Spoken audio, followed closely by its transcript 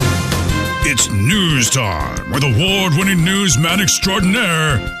It's news time with award-winning newsman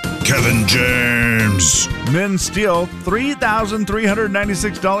extraordinaire, Kevin James. Men steal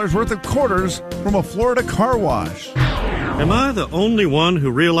 $3,396 worth of quarters from a Florida car wash. Am I the only one who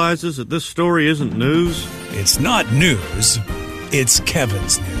realizes that this story isn't news? It's not news. It's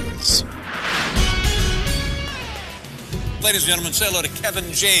Kevin's news. Ladies and gentlemen, say hello to Kevin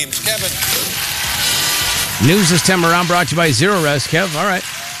James. Kevin. News this time around brought to you by Zero Res. Kev, all right.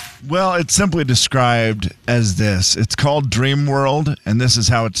 Well, it's simply described as this. It's called Dream World, and this is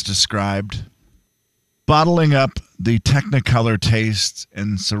how it's described. Bottling up the technicolor tastes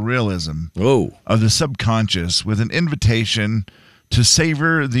and surrealism of the subconscious with an invitation to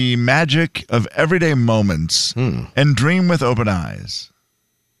savor the magic of everyday moments and dream with open eyes.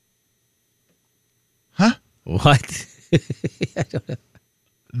 Huh? What? I don't know.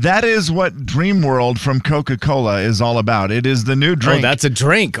 That is what Dream World from Coca-Cola is all about. It is the new drink. Oh, that's a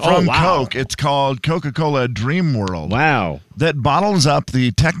drink. From wow. Coke. It's called Coca-Cola Dream World. Wow. That bottles up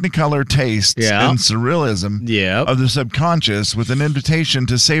the technicolor tastes and surrealism of the subconscious with an invitation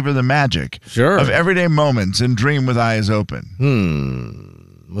to savor the magic of everyday moments and dream with eyes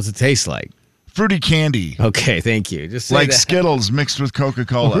open. What's it taste like? Fruity candy. Okay, thank you. Just say like that. Skittles mixed with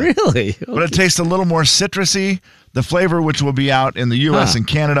Coca-Cola. Really? Okay. But it tastes a little more citrusy. The flavor, which will be out in the U.S. and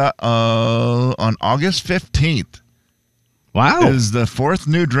Canada on August 15th. Wow. Is the fourth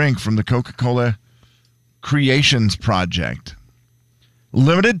new drink from the Coca-Cola Creations Project.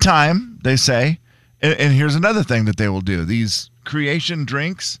 Limited time, they say. And here's another thing that they will do. These creation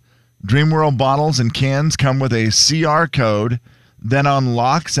drinks, Dream World bottles and cans come with a CR code that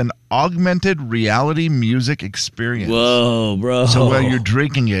unlocks an augmented reality music experience. Whoa, bro. So while you're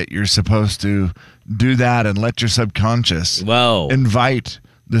drinking it, you're supposed to do that and let your subconscious invite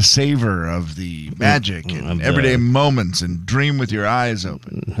the savor of the magic and everyday moments and dream with your eyes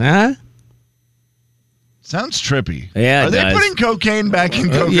open. Huh? Sounds trippy. Yeah, Are they putting cocaine back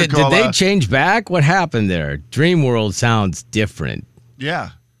in Coca-Cola? Yeah, did they change back? What happened there? Dream World sounds different. Yeah.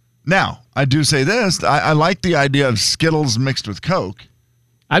 Now, I do say this. I like the idea of Skittles mixed with Coke.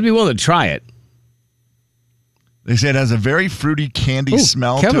 I'd be willing to try it. They say it has a very fruity candy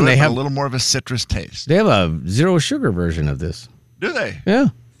smell Kevin, to it, they have a little more of a citrus taste. They have a zero sugar version of this. Do they? Yeah.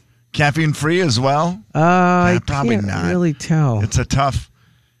 Caffeine free as well? I probably can't not. really tell. It's a tough...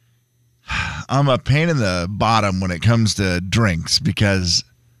 I'm a pain in the bottom when it comes to drinks because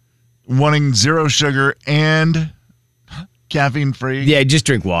wanting zero sugar and caffeine free. Yeah, just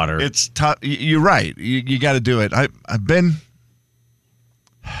drink water. It's tough. You're right. You got to do it. I've been...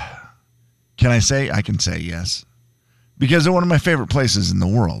 Can I say? I can say yes. Because they're one of my favorite places in the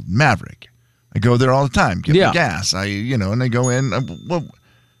world, Maverick. I go there all the time, get the gas. And they go in. Well,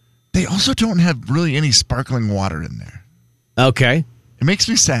 they also don't have really any sparkling water in there. Okay. It makes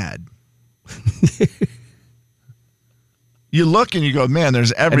me sad. You look and you go, man,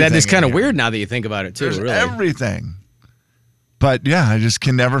 there's everything. And that is kind of weird now that you think about it, too. There's really. everything. But, yeah, I just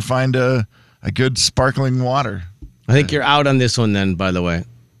can never find a good sparkling water. I think you're out on this one then, by the way.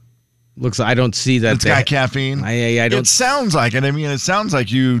 Looks like I don't see that. It's got caffeine. I don't. It sounds like it. I mean, it sounds like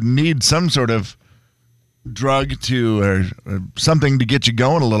you need some sort of drug or something to get you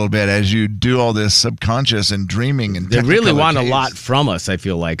going a little bit as you do all this subconscious and dreaming and. They really want a lot from us. I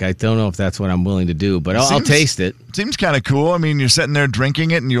feel like I don't know if that's what I'm willing to do, but I'll taste it. It seems kind of cool. I mean, you're sitting there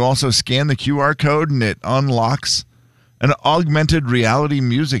drinking it, and you also scan the QR code, and it unlocks an augmented reality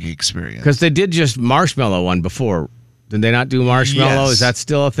music experience. Because they did just marshmallow one before. Did they not do marshmallow? Yes. Is that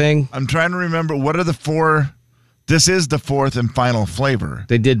still a thing? I'm trying to remember. What are the four? This is the fourth and final flavor.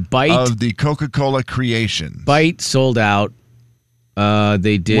 They did Bite. Of the Coca-Cola Creations. Bite sold out.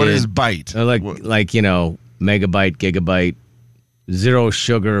 They did. What is Bite? Like megabyte, gigabyte, zero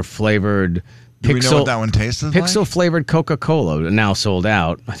sugar flavored. Do we know what that one tastes like? Pixel flavored Coca-Cola now sold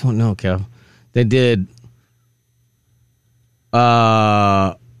out. I don't know, Kev. They did.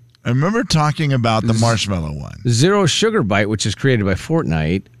 I remember talking about the marshmallow one. Zero Sugar Bite, which is created by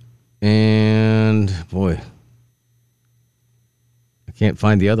Fortnite. And, boy, I can't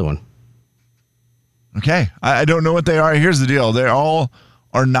find the other one. Okay. I don't know what they are. Here's the deal. They all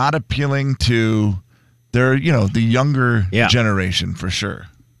are not appealing to the younger generation for sure.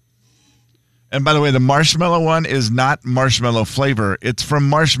 And by the way, the marshmallow one is not marshmallow flavor. It's from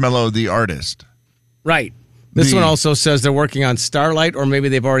Marshmallow, the artist. Right. This one also says they're working on Starlight, or maybe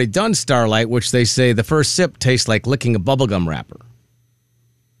they've already done Starlight, which they say the first sip tastes like licking a bubblegum wrapper.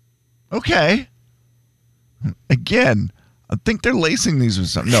 Okay. Again, I think they're lacing these with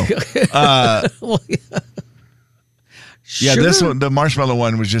something. No. Yeah, this one, the marshmallow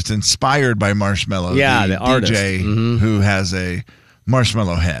one, was just inspired by Marshmallow. Yeah, the artist. DJ who has a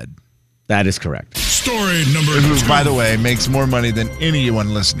marshmallow head. That is correct. Story number Who, 2. by the way, makes more money than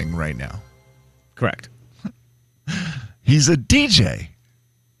anyone listening right now. Correct. He's a DJ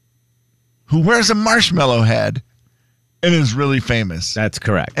who wears a marshmallow head and is really famous. That's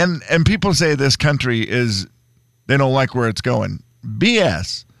correct. And people say this country they don't like where it's going.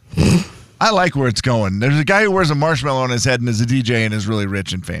 BS. I like where it's going. There's a guy who wears a marshmallow on his head and is a DJ and is really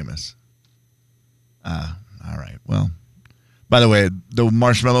rich and famous. All right. Well, by the way, the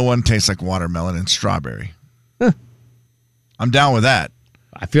marshmallow one tastes like watermelon and strawberry. I'm down with that.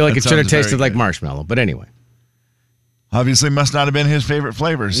 I feel like That it should have sounds very tasted like good. marshmallow, but anyway. Obviously must not have been his favorite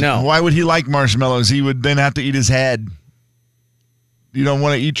flavors. No. Why would he like marshmallows? He would then have to eat his head. You don't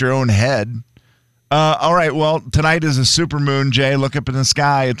want to eat your own head. All right, well, tonight is a supermoon, Jay. Look up in the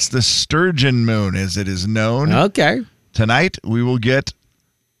sky. It's the sturgeon moon, as it is known. Okay. Tonight, we will get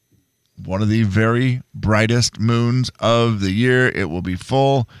one of the very brightest moons of the year. It will be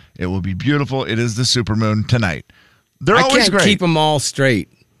full. It will be beautiful. It is the supermoon tonight. They're I always can't great. keep them all straight.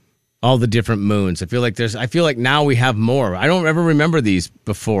 All the different moons. I feel like now we have more. I don't ever remember these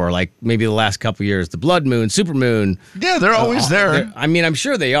before, like maybe the last couple years. The blood moon, super moon. Yeah, they're always there. I mean, I'm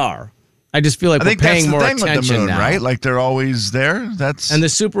sure they are. I just feel like I we're think that's paying the more thing with attention the moon, now. right? Like they're always there. That's And the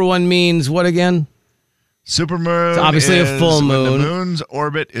super one means what again? supermoon. It's obviously a is full when moon. the moon's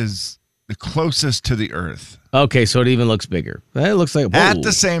orbit is the closest to the Earth Okay, so it even looks bigger. It looks like at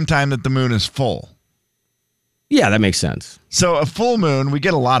the same time that the moon is full. Yeah, that makes sense. So a full moon, we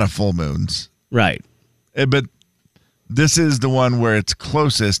get a lot of full moons, Right. but this is the one where it's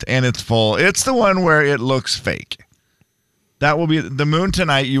closest and it's full. It's the one where it looks fake. That will be the moon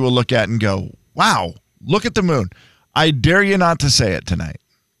tonight. You will look at and go, wow, look at the moon. I dare you not to say it tonight.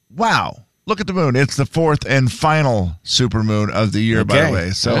 Wow, look at the moon. It's the fourth and final supermoon of the year, by the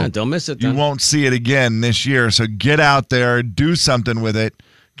way. So Yeah, don't miss it you then. won't see it again this year. So get out there, do something with it,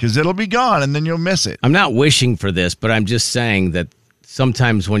 because it'll be gone and then you'll miss it. I'm not wishing for this, but I'm just saying that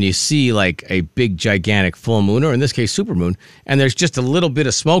sometimes when you see like a big, gigantic full moon, or in this case, supermoon, and there's just a little bit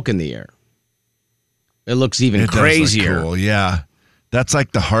of smoke in the air, it looks even It does look crazier. cool, yeah. That's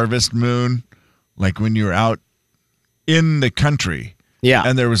like the harvest moon, like when you were out in the country. Yeah.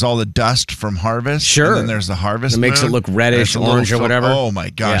 And there was all the dust from harvest. Sure. And then there's the harvest It makes it moon, look and reddish, it's a little orange, or whatever. Oh, my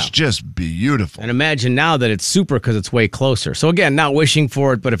gosh. Yeah. Just beautiful. And imagine now that it's super because it's way closer. So again, not wishing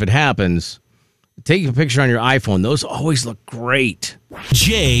for it, but if it happens, take a picture on your iPhone. Those always look great.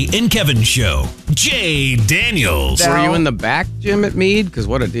 Jay and Kevin Show. Jay Daniels. Were you in the back, Jim, at Meade? Because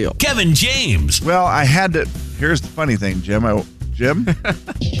what a deal. Kevin James. Well, I had to. Here's the funny thing, Jim. Jim?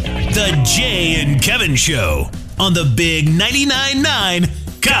 The Jay and Kevin Show on the Big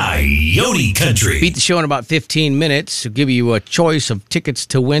 99.9 Coyote Country. Beat the show in about 15 minutes. We'll give you a choice of tickets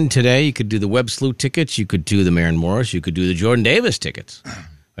to win today. You could do the Webb Slew tickets. You could do the Maren Morris. You could do the Jordan Davis tickets.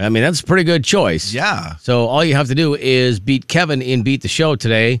 I mean, that's a pretty good choice. Yeah. So all you have to do is beat Kevin in Beat the Show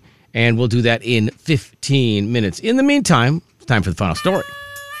today, and we'll do that in 15 minutes. In the meantime, it's time for the final story.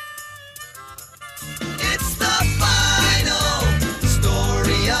 It's the final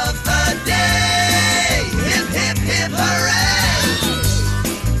story of the day. Hip, hip, hip, hooray!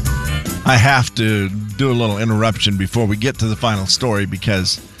 I have to do a little interruption before we get to the final story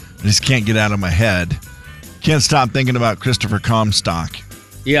because I just can't get out of my head. Can't stop thinking about Christopher Comstock.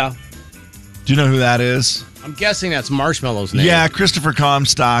 Yeah. Do you know who that is? I'm guessing that's Marshmallow's name. Yeah, Christopher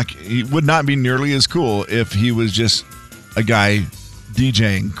Comstock. He would not be nearly as cool if he was just a guy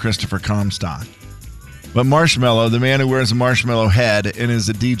DJing Christopher Comstock. But Marshmallow, the man who wears a marshmallow head and is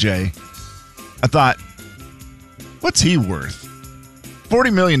a DJ, I thought, what's he worth?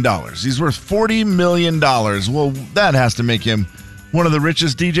 $40 million. He's worth $40 million. Well, that has to make him one of the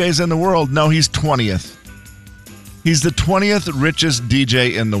richest DJs in the world. No, he's 20th. He's the 20th richest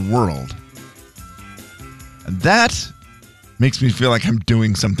DJ in the world. And that makes me feel like I'm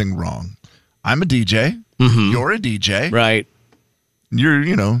doing something wrong. I'm a DJ. Mm-hmm. You're a DJ. Right. You're,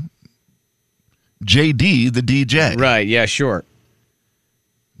 JD, the DJ. Right. Yeah, sure.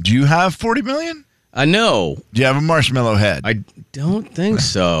 Do you have 40 million? No. Do you have a marshmallow head? I don't think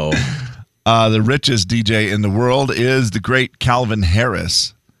so. The richest DJ in the world is the great Calvin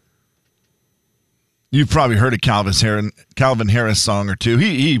Harris. You've probably heard a Calvin Harris song or two.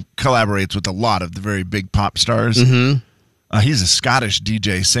 He collaborates with a lot of the very big pop stars. Mm-hmm. He's a Scottish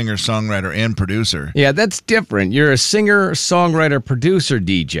DJ, singer, songwriter, and producer. Yeah, that's different. You're a singer, songwriter, producer,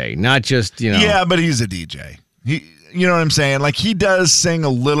 DJ, not just, Yeah, but he's a DJ. You know what I'm saying? Like, he does sing a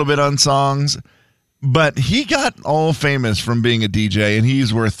little bit on songs, But he got all famous from being a DJ, and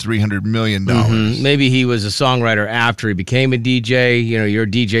he's worth $300 million. Maybe he was a songwriter after he became a DJ. You know, you're a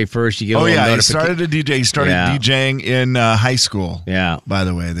DJ first. You get a little he started a DJ. He started DJing in high school. Yeah. By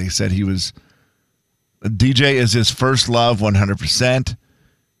the way, they said he was a DJ is his first love, 100%.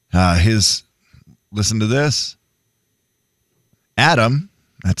 Listen to this. Adam,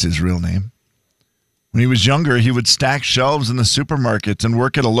 that's his real name. When he was younger, he would stack shelves in the supermarkets and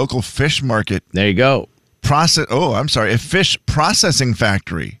work at a local fish market. There you go. A fish processing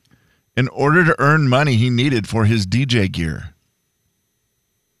factory in order to earn money he needed for his DJ gear.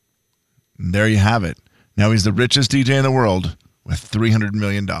 And there you have it. Now he's the richest DJ in the world with $300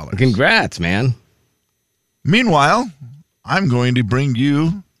 million. Congrats, man. Meanwhile, I'm going to bring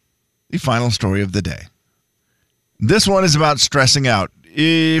you the final story of the day. This one is about stressing out.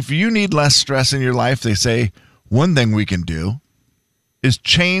 If you need less stress in your life, they say one thing we can do is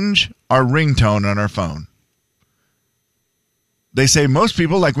change our ringtone on our phone. They say most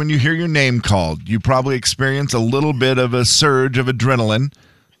people, like when you hear your name called, you probably experience a little bit of a surge of adrenaline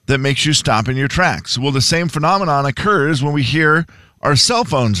that makes you stop in your tracks. Well, the same phenomenon occurs when we hear our cell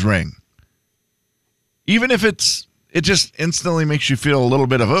phones ring. Even if it just instantly makes you feel a little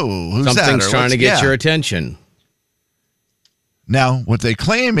bit of, who's that? Something's trying to get your attention. Now, what they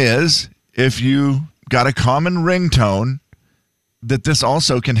claim is if you got a common ringtone, that this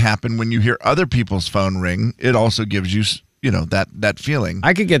also can happen when you hear other people's phone ring. It also gives you, that feeling.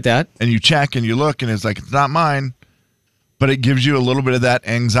 I could get that. And you check and you look and it's like, it's not mine. But it gives you a little bit of that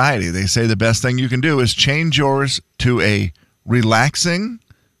anxiety. They say the best thing you can do is change yours to a relaxing,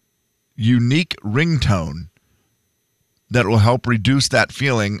 unique ringtone that will help reduce that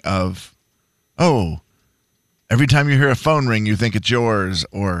feeling of, every time you hear a phone ring, you think it's yours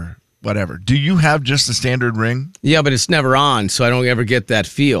or whatever. Do you have just a standard ring? Yeah, but it's never on, so I don't ever get that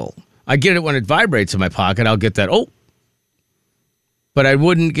feel. I get it when it vibrates in my pocket. I'll get that, But I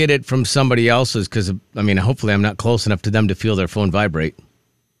wouldn't get it from somebody else's because, hopefully I'm not close enough to them to feel their phone vibrate.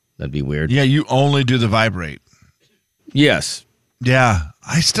 That'd be weird. Yeah, you only do the vibrate. Yes. Yeah,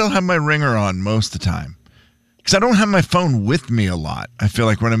 I still have my ringer on most of the time. Because I don't have my phone with me a lot, I feel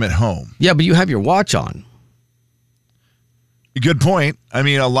like, when I'm at home. Yeah, but you have your watch on. Good point. A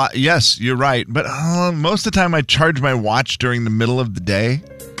lot. Yes, you're right. But most of the time I charge my watch during the middle of the day.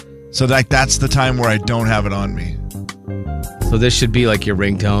 So that's the time where I don't have it on me. So this should be like your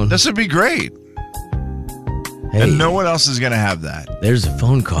ringtone? This would be great. Hey, and no one else is going to have that. There's a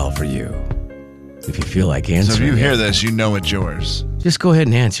phone call for you. If you feel like answering. So if you hear this, you know it's yours. Just go ahead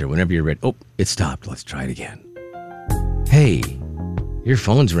and answer whenever you're ready. It stopped. Let's try it again. Hey, your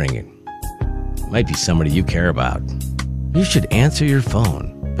phone's ringing. Might be somebody you care about. You should answer your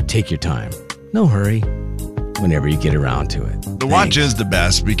phone, but take your time. No hurry. Whenever you get around to it. The watch is the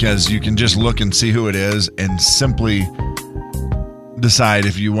best because you can just look and see who it is and simply decide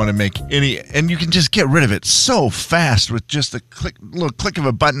if you want to make any, and you can just get rid of it so fast with just a little click of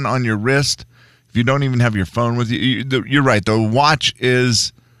a button on your wrist. If you don't even have your phone with you, you're right. The watch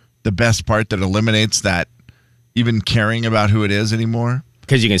is the best part that eliminates that even caring about who it is anymore.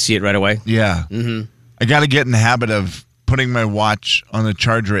 Because you can see it right away? Yeah. Mm-hmm. I got to get in the habit of putting my watch on the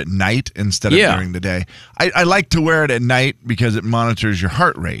charger at night instead of during the day. I like to wear it at night because it monitors your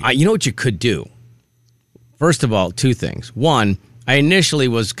heart rate. You know what you could do? First of all, two things. One, I initially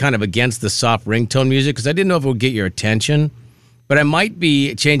was kind of against the soft ringtone music because I didn't know if it would get your attention. But I might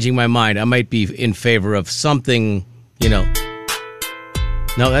be changing my mind. I might be in favor of something, No,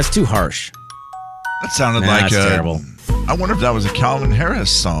 that's too harsh. That sounded like that's terrible. I wonder if that was a Calvin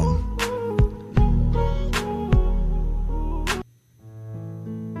Harris song.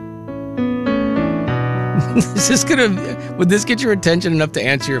 Would this get your attention enough to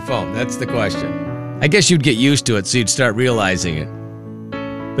answer your phone? That's the question. I guess you'd get used to it, so you'd start realizing it.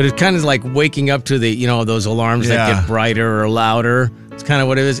 But it's kind of like waking up to the, those alarms that get brighter or louder. It's kind of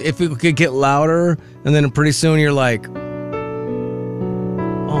what it is. If it could get louder, and then pretty soon you're like,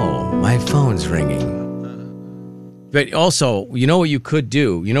 my phone's ringing. But also, you know what you could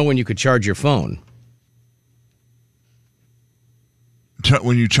do? You know when you could charge your phone?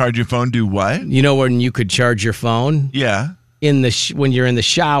 When you charge your phone, do what? You know when you could charge your phone? Yeah. When you're in the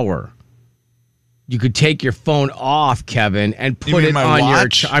shower. You could take your phone off, Kevin, and put it on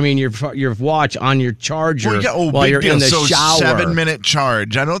your watch on your charger while you're in the shower. 7-minute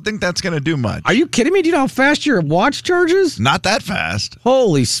charge. I don't think that's going to do much. Are you kidding me? Do you know how fast your watch charges? Not that fast.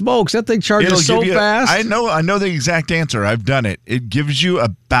 Holy smokes, that thing charges so fast. I know the exact answer. I've done it. It gives you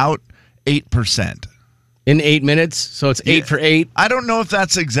about 8%. In 8 minutes? So it's 8 for 8? I don't know if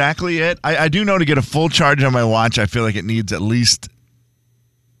that's exactly it. I do know to get a full charge on my watch, I feel like it needs at least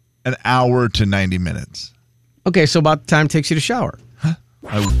An hour to 90 minutes. Okay, so about the time it takes you to shower.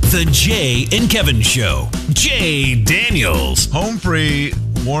 The Jay and Kevin Show. Jay Daniels. Home Free,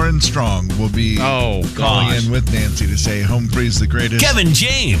 Warren Strong will be calling in with Nancy to say Home Free is the greatest. Kevin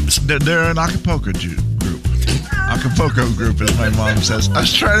James. They're an Acapulco group. Acapulco group, as my mom says. I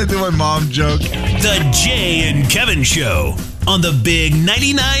was trying to do my mom joke. The Jay and Kevin Show on the Big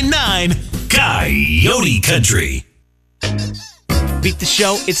 99.9 Coyote Country. Beat the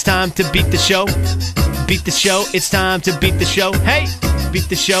show, it's time to beat the show. Beat the show, it's time to beat the show. Hey! Beat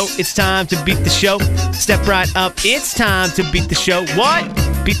the show, it's time to beat the show. Step right up, it's time to beat the show. What?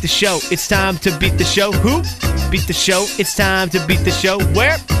 Beat the show, it's time to beat the show. Who? Beat the show, it's time to beat the show.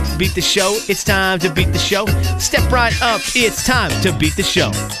 Where? Beat the show, it's time to beat the show. Step right up, it's time to beat the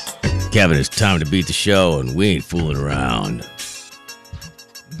show. Kevin, it's time to beat the show, and we ain't fooling around.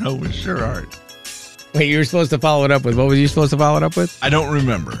 No, we sure aren't. Wait, you were supposed to follow it up with, what was you supposed to follow it up with? I don't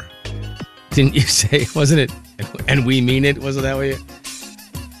remember. Didn't you say, wasn't it, and we mean it? Wasn't that what you...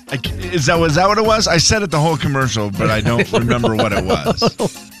 Was that what it was? I said it the whole commercial, but I don't remember what it was.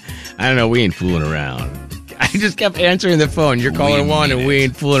 I don't know. We ain't fooling around. I just kept answering the phone. You're calling one, and we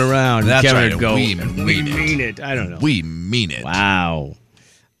ain't fooling around. That's Kevin right. would go, We mean it. I don't know. We mean it. Wow.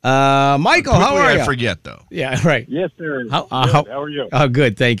 Michael, how are you? I forget, though. Yeah, right. Yes, sir. How are you? Oh,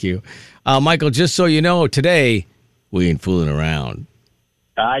 good. Thank you. Michael, just so you know, today, we ain't fooling around.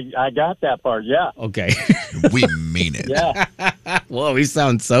 I got that part, yeah. Okay. We mean it. Yeah. Whoa, we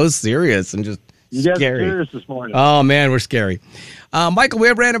sound so serious and just You guys are scary. serious this morning. Oh, man, we're scary. Michael, we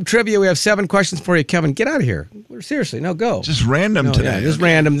have random trivia. We have 7 questions for you. Kevin, get out of here. Seriously, no, go. Just random today. Yeah, just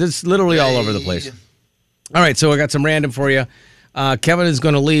random. This is literally all over the place. All right, so I got some random for you. Kevin is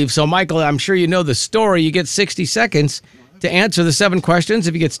going to leave. So, Michael, I'm sure you know the story. You get 60 seconds to answer the 7 questions.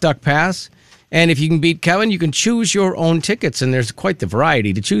 If you get stuck, pass. And if you can beat Kevin, you can choose your own tickets, and there's quite the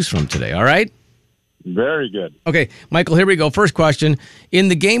variety to choose from today, all right? Very good. Okay, Michael, here we go. First question. In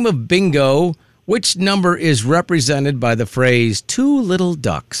the game of bingo, which number is represented by the phrase, 2 little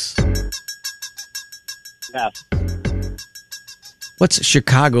ducks? Pass. What's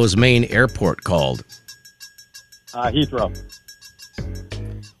Chicago's main airport called? Heathrow.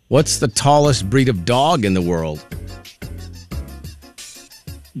 What's the tallest breed of dog in the world?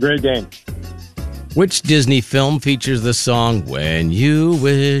 Great Dane. Which Disney film features the song When You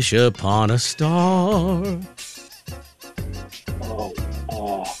Wish Upon a Star?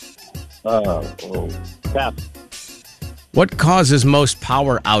 Pass. What causes most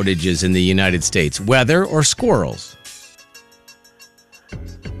power outages in the United States, weather or squirrels?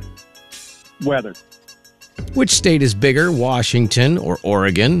 Weather. Which state is bigger, Washington or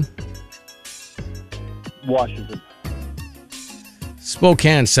Oregon? Washington.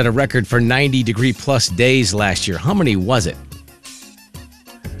 Spokane set a record for 90-degree plus days last year. How many was it?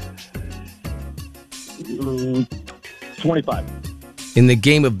 25. In the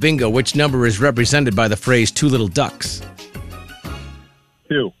game of bingo, which number is represented by the phrase 2 little ducks?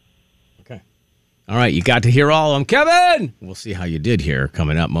 2. Okay. All right, you got to hear all of them. Kevin! We'll see how you did here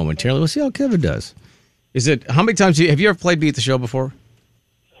coming up momentarily. We'll see how Kevin does. How many times have you ever played Beat the Show before?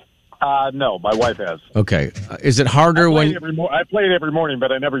 No, my wife has. Okay. Is it harder when... I play it every morning,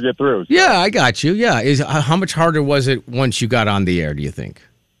 but I never get through. So. Yeah, I got you. Yeah. How much harder was it once you got on the air, do you think?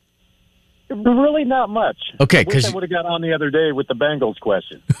 Really not much. Okay, I wish I would have got on the other day with the Bengals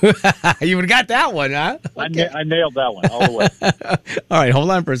question. You would have got that one, huh? Okay. I nailed that one all the way. All right, hold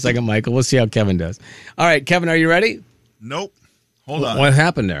on for a second, Michael. We'll see how Kevin does. All right, Kevin, are you ready? Nope. Hold on. What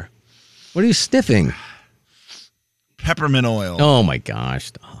happened there? What are you sniffing? Peppermint oil. Oh, my gosh.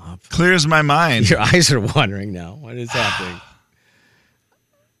 Stop. Clears my mind. Your eyes are wandering now. What is happening?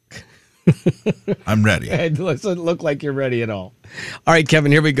 I'm ready. It doesn't look like you're ready at all. All right,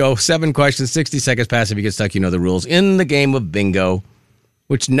 Kevin, here we go. 7 questions, 60 seconds pass. If you get stuck, you know the rules. In the game of bingo,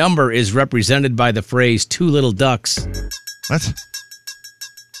 which number is represented by the phrase 2 little ducks? What?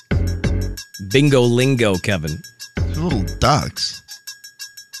 Bingo lingo, Kevin. 2 little ducks.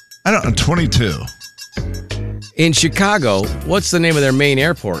 I don't know. 22. In Chicago, what's the name of their main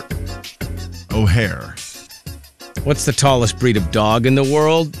airport? O'Hare. What's the tallest breed of dog in the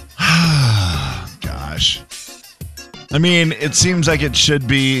world? Gosh. I mean, it seems like it should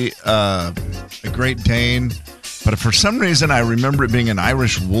be a Great Dane, but for some reason I remember it being an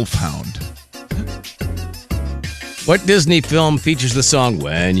Irish wolfhound. What Disney film features the song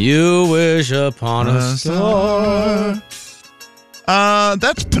When You Wish Upon a Star?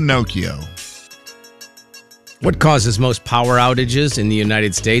 That's Pinocchio. What causes most power outages in the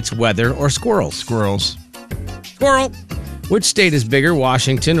United States, weather or squirrels? Squirrels. Squirrel. Which state is bigger,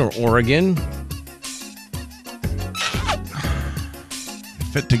 Washington or Oregon?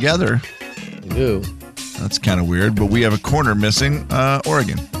 fit together. We do. That's kind of weird, but we have a corner missing,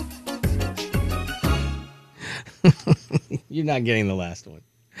 Oregon. You're not getting the last one.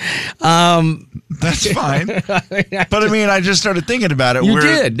 That's fine. But I mean, I just started thinking about it. You We're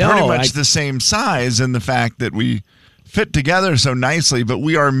did. No, pretty much the same size in the fact that we fit together so nicely, but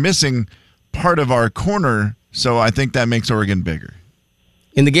we are missing part of our corner, so I think that makes Oregon bigger.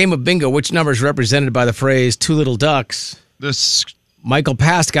 In the game of bingo, which number is represented by the phrase two little ducks? This Michael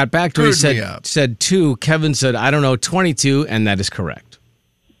Past got back to it. He screwed me up. said 2. Kevin said, I don't know, 22, and that is correct.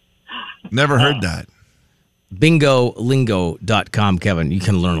 Never heard that. BingoLingo.com, Kevin. You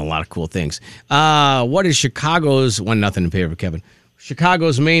can learn a lot of cool things. What is Chicago's 1-0 in favor of Kevin?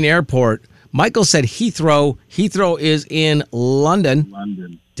 Chicago's main airport. Michael said Heathrow. Heathrow is in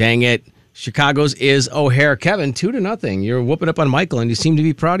London. Dang it. Chicago's is O'Hare. Kevin, 2-0. You're whooping up on Michael, and you seem to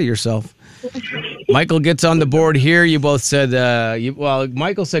be proud of yourself. Michael gets on the board here. You both said,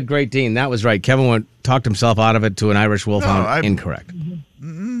 Michael said Great Dane. That was right. Kevin talked himself out of it to an Irish wolf. Incorrect.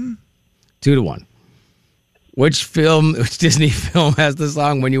 2-1. Which Disney film has the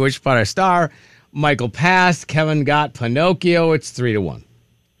song When You Wish Upon a Star? Michael passed. Kevin got Pinocchio. It's 3-1.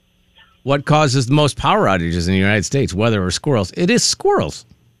 What causes the most power outages in the United States? Weather or squirrels? It is squirrels.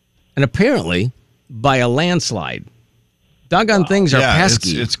 And apparently by a landslide. Doggone things are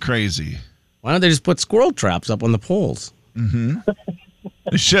pesky. It's crazy. Why don't they just put squirrel traps up on the poles? Mm-hmm.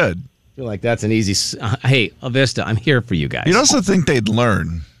 They should. I feel like that's an easy... hey, Avista, I'm here for you guys. You'd also think they'd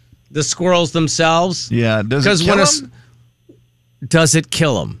learn. The squirrels themselves? Yeah. Does it kill them? Does it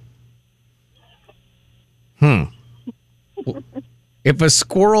kill them? If a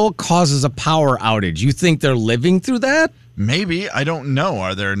squirrel causes a power outage, you think they're living through that? Maybe. I don't know.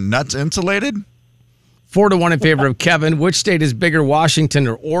 Are their nuts insulated? 4-1 in favor of Kevin. Which state is bigger, Washington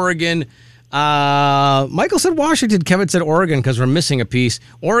or Oregon? Michael said Washington. Kevin said Oregon because we're missing a piece.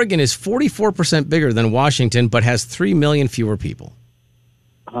 Oregon is 44% bigger than Washington, but has 3 million fewer people.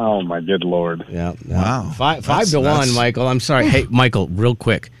 Oh, my good Lord. Yeah. Wow. 5-1, Michael. I'm sorry. Hey, Michael, real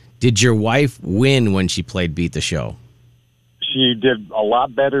quick. Did your wife win when she played Beat the Show? She did a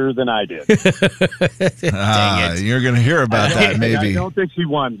lot better than I did. Dang it. You're going to hear about that, maybe. I don't think she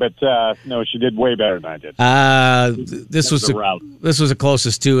won, but no, she did way better than I did. This was the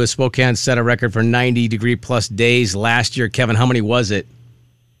closest to. Spokane set a record for 90-degree plus days last year. Kevin, how many was it?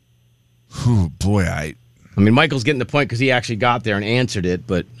 Oh, boy, I mean, Michael's getting the point because he actually got there and answered it,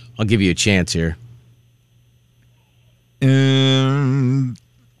 but I'll give you a chance here. 39.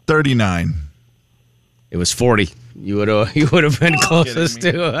 It was 40. You would have been closest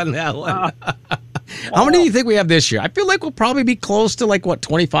to on that one. How many do you think we have this year? I feel like we'll probably be close to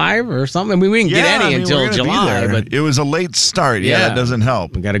 25 or something. I mean, we didn't get any until July, but it was a late start. Yeah, that doesn't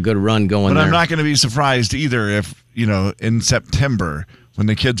help. We got a good run going. But there. I'm not going to be surprised either if in September when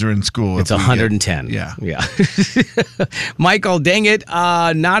the kids are in school, it's 110. Yeah. Michael, dang it,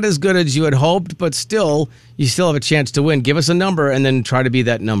 not as good as you had hoped, but still, you still have a chance to win. Give us a number and then try to be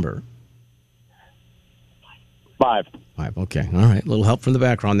that number. 5. Okay. All right. A little help from the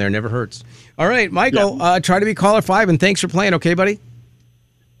background there. Never hurts. All right, Michael, try to be caller 5, and thanks for playing. Okay, buddy?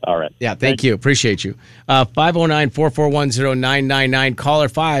 All right. Yeah, thank you. Appreciate you. 509-441-0999, caller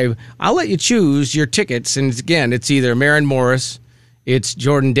 5. I'll let you choose your tickets. And again, it's either Maren Morris, it's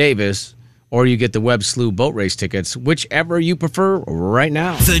Jordan Davis, or you get the Webb Slew boat race tickets, whichever you prefer right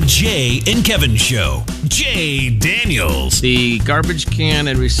now. The Jay and Kevin Show. Jay Daniels. The garbage can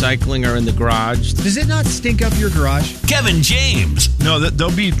and recycling are in the garage. Does it not stink up your garage? Kevin James. No,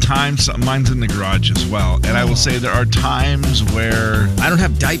 there'll be times, mine's in the garage as well. And I will say there are times where I don't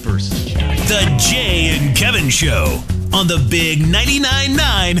have diapers. The Jay and Kevin Show on the Big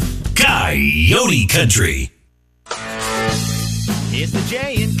 99.9 Coyote Country. It's the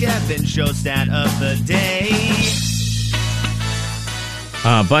Jay and Kevin Show stat of the day.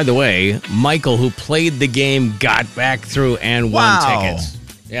 By the way, Michael, who played the game, got back through and won tickets.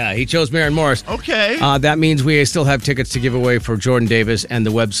 Yeah, he chose Maren Morris. Okay. That means we still have tickets to give away for Jordan Davis and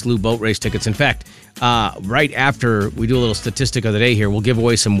the Webb Slew boat race tickets. In fact, right after we do a little statistic of the day here, we'll give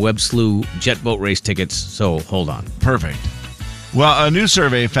away some Webb Slew jet boat race tickets. So hold on. Perfect. Well, a new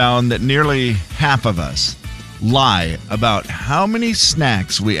survey found that nearly half of us lie about how many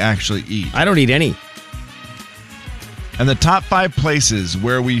snacks we actually eat. I don't eat any. And the top 5 places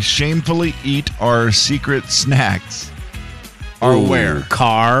where we shamefully eat our secret snacks are where?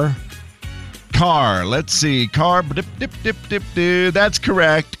 Car. Let's see. Car. That's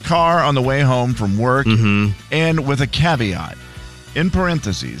correct. Car on the way home from work. Mm-hmm. And with a caveat. In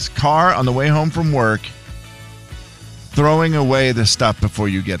parentheses. Car on the way home from work. Throwing away the stuff before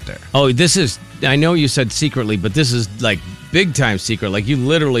you get there. Oh, this is I know you said secretly, but this is like big time secret. Like you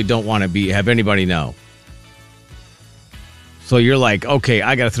literally don't want to have anybody know. So you're like, okay,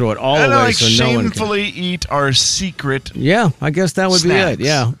 I got to throw it all away like so no one can. Shamefully eat our secret. Yeah, I guess that would snacks. be it.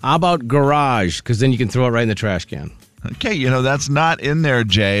 Yeah. How about garage? Because then you can throw it right in the trash can. Okay, that's not in there,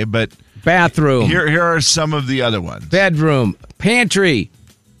 Jay, but Bathroom. here are some of the other ones. Bedroom. Pantry.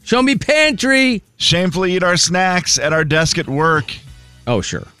 Show me pantry. Shamefully eat our snacks at our desk at work. Oh,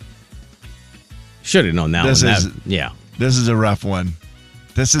 sure. Should have known that This one. is- Yeah. This is a rough one.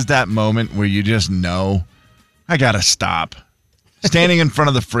 This is that moment where you just know, I got to stop. Standing in front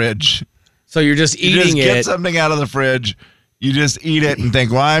of the fridge. So you're just You eating just get it. something out of the fridge. You just eat it and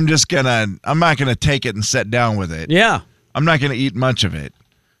think, well, I'm not going to take it and sit down with it. Yeah. I'm not going to eat much of it.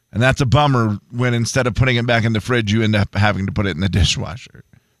 And that's a bummer when instead of putting it back in the fridge, you end up having to put it in the dishwasher.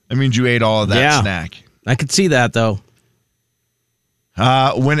 That means you ate all of that snack. I could see that, though.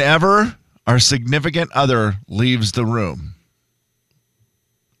 Whenever our significant other leaves the room.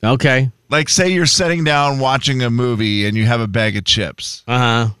 Okay. Like, say you're sitting down watching a movie and you have a bag of chips.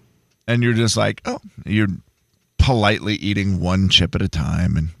 Uh-huh. And you're just like, oh, you're politely eating one chip at a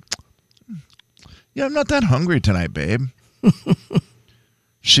time. And, yeah, I'm not that hungry tonight, babe.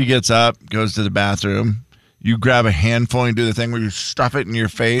 She gets up, goes to the bathroom. You grab a handful and do the thing where you stuff it in your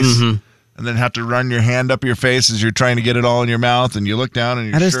face and then have to run your hand up your face as you're trying to get it all in your mouth. And you look down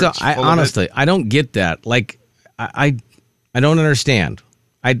and your shirt's full of it. Honestly, I don't get that. Like, I don't understand.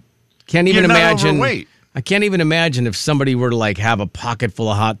 I can't even You're not imagine. overweight. I can't even imagine if somebody were to like have a pocket full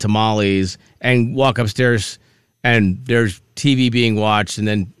of hot tamales and walk upstairs and there's TV being watched and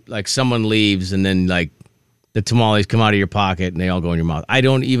then like someone leaves and then like the tamales come out of your pocket and they all go in your mouth. I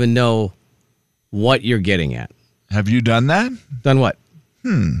don't even know what you're getting at. Have you done that? Done what?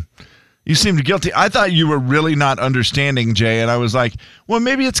 You seemed guilty. I thought you were really not understanding, Jay, and I was like, well,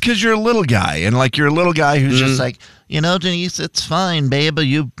 maybe it's because you're a little guy, and like you're a little guy who's just like, Denise, it's fine, babe.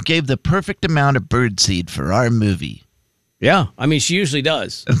 You gave the perfect amount of birdseed for our movie. Yeah. I mean, she usually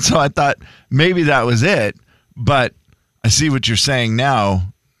does. And so I thought maybe that was it, but I see what you're saying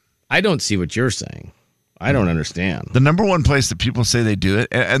now. I don't see what you're saying. I don't understand. The number one place that people say they do it,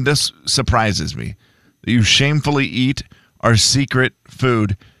 and this surprises me, that you shamefully eat our secret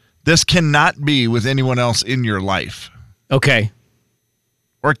food. This cannot be with anyone else in your life. Okay.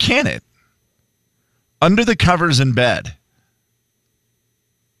 Or can it? Under the covers in bed.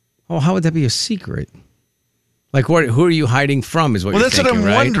 Oh, how would that be a secret? Like, who are you hiding from is what Well, you're that's thinking, what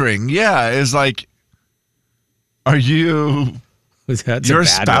I'm right? wondering. Yeah, is like, are you, That's your a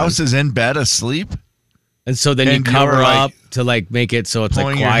bad spouse one. is in bed asleep? And so then you and cover you're, like, up to like make it so it's like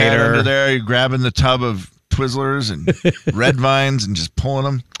Pulling your hand under quieter. there, you're grabbing the tub of Twizzlers and Red Vines and just pulling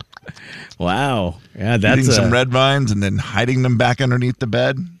them. Wow. Yeah, that's Eating some Red Vines and then hiding them back underneath the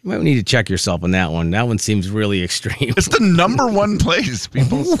bed. You might need to check yourself on that one. That one seems really extreme. It's the number one place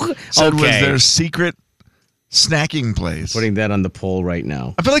people said was Okay. their secret snacking place. Putting that on the poll right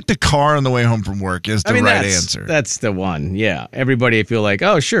now. I feel like the car on the way home from work is the right answer. That's the one. Yeah. Everybody, I feel like,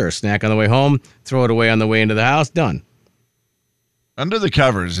 oh, sure, snack on the way home, throw it away on the way into the house, done. Under the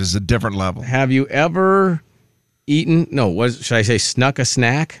covers is a different level. Have you ever eaten? No, should I say snuck a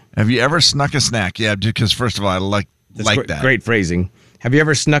snack? Have you ever snuck a snack? Yeah, because first of all, I like that. Great phrasing. Have you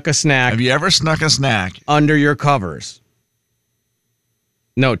ever snuck a snack Have you ever snuck a snack? under your covers?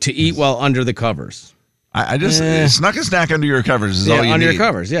 No, to eat while under the covers. I just snuck a snack under your covers is all you under need. your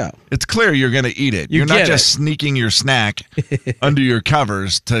covers, yeah. It's clear you're going to eat it. You're not get just it. sneaking your snack under your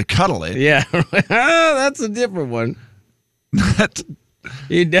covers to cuddle it. Yeah, that's a different one. That's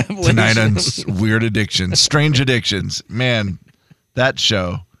You definitely tonight on should. Weird Addictions, Strange Addictions. Man, that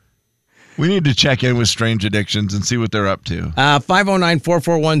show. We need to check in with Strange Addictions and see what they're up to.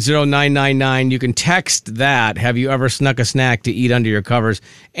 509-441-0999. You can text that. Have you ever snuck a snack to eat under your covers?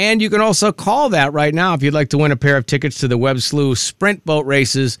 And you can also call that right now if you'd like to win a pair of tickets to the Web Slew Sprint Boat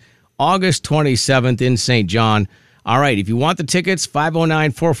Races, August 27th in St. John. All right, if you want the tickets,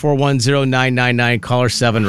 509-441-0999, caller 7.